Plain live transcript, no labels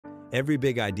Every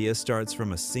big idea starts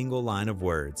from a single line of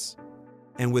words.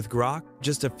 And with Grok,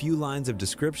 just a few lines of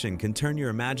description can turn your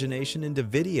imagination into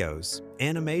videos,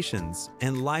 animations,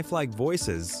 and lifelike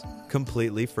voices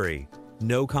completely free.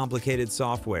 No complicated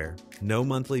software, no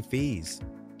monthly fees.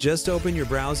 Just open your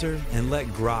browser and let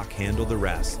Grok handle the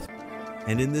rest.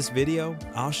 And in this video,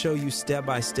 I'll show you step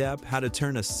by step how to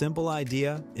turn a simple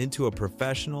idea into a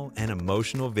professional and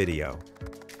emotional video.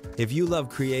 If you love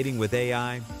creating with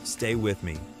AI, stay with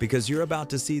me because you're about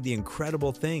to see the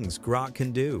incredible things Grok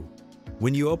can do.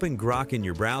 When you open Grok in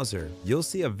your browser, you'll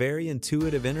see a very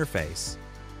intuitive interface.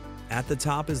 At the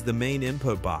top is the main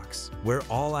input box, where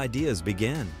all ideas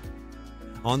begin.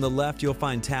 On the left, you'll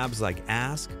find tabs like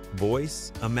Ask,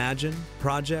 Voice, Imagine,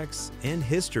 Projects, and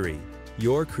History,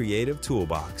 your creative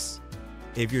toolbox.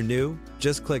 If you're new,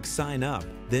 just click Sign Up,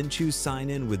 then choose Sign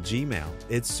In with Gmail.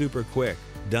 It's super quick,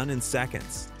 done in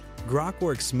seconds. Grok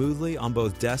works smoothly on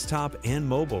both desktop and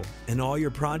mobile, and all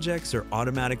your projects are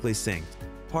automatically synced.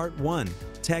 Part 1.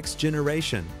 Text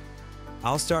Generation.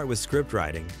 I'll start with script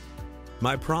writing.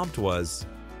 My prompt was,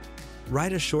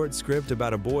 write a short script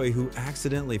about a boy who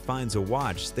accidentally finds a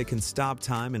watch that can stop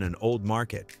time in an old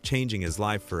market, changing his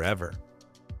life forever.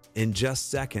 In just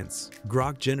seconds,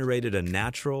 Grok generated a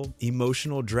natural,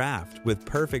 emotional draft with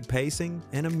perfect pacing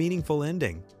and a meaningful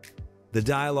ending. The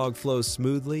dialogue flows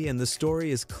smoothly and the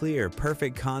story is clear,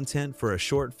 perfect content for a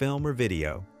short film or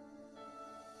video.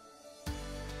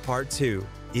 Part 2.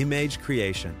 Image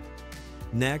Creation.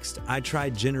 Next, I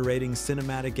tried generating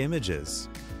cinematic images.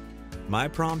 My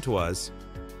prompt was,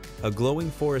 a glowing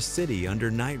forest city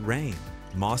under night rain,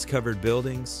 moss-covered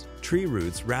buildings, tree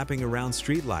roots wrapping around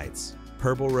streetlights,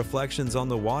 purple reflections on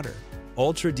the water,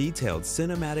 ultra-detailed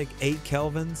cinematic 8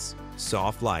 kelvins,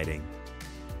 soft lighting.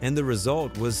 And the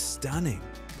result was stunning.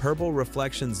 Purple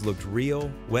reflections looked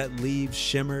real, wet leaves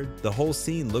shimmered, the whole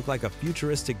scene looked like a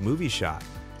futuristic movie shot.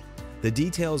 The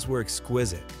details were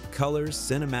exquisite, colors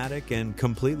cinematic and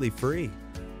completely free.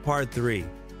 Part 3.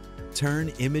 Turn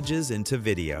images into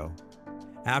video.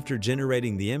 After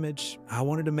generating the image, I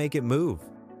wanted to make it move.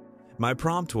 My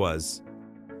prompt was,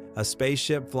 a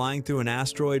spaceship flying through an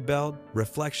asteroid belt,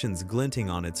 reflections glinting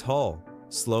on its hull,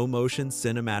 slow-motion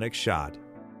cinematic shot.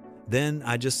 Then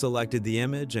I just selected the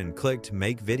image and clicked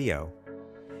Make Video.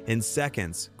 In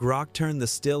seconds, Grok turned the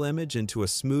still image into a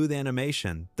smooth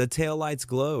animation. The taillights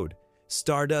glowed,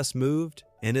 stardust moved,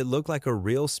 and it looked like a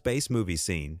real space movie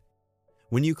scene.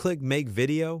 When you click Make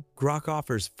Video, Grok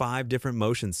offers 5 different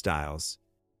motion styles.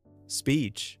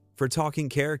 Speech, for talking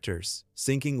characters,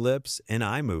 syncing lips, and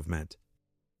eye movement.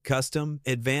 Custom,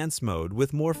 advanced mode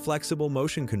with more flexible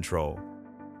motion control.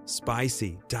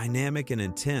 Spicy, dynamic, and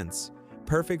intense,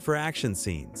 perfect for action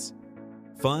scenes.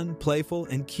 Fun, playful,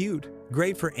 and cute,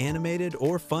 great for animated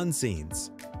or fun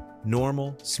scenes.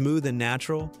 Normal, smooth, and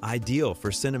natural, ideal for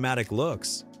cinematic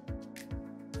looks.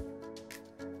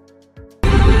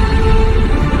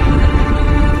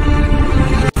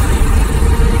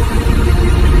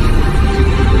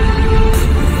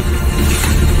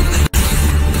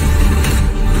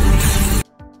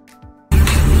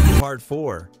 Part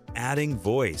 4. Adding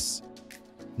voice.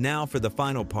 Now for the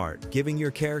final part, giving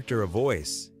your character a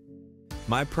voice.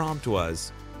 My prompt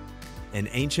was, an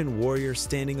ancient warrior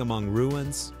standing among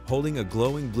ruins, holding a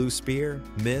glowing blue spear,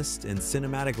 mist, and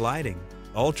cinematic lighting,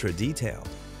 ultra detailed.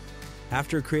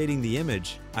 After creating the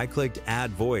image, I clicked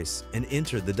Add Voice and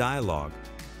entered the dialogue.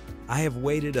 I have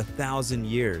waited 1,000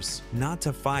 years, not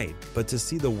to fight, but to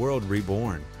see the world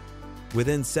reborn.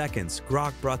 Within seconds,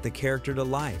 Grok brought the character to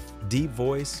life. Deep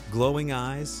voice, glowing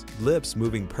eyes, lips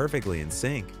moving perfectly in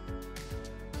sync.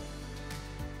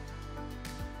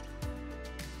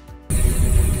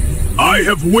 I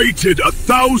have waited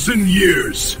 1,000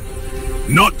 years,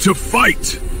 not to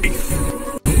fight.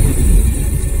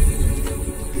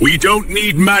 We don't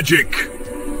need magic,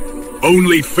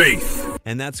 only faith.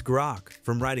 And that's Grok,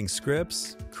 from writing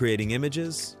scripts, creating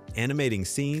images, animating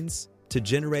scenes, to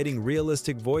generating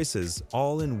realistic voices,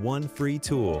 all in one free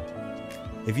tool.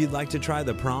 If you'd like to try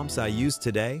the prompts I used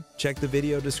today, check the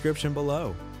video description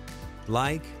below.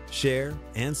 Like, share,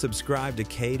 and subscribe to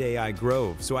Cade AI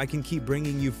Grove so I can keep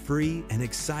bringing you free and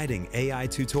exciting AI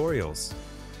tutorials.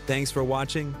 Thanks for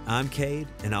watching. I'm Cade,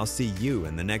 and I'll see you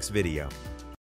in the next video.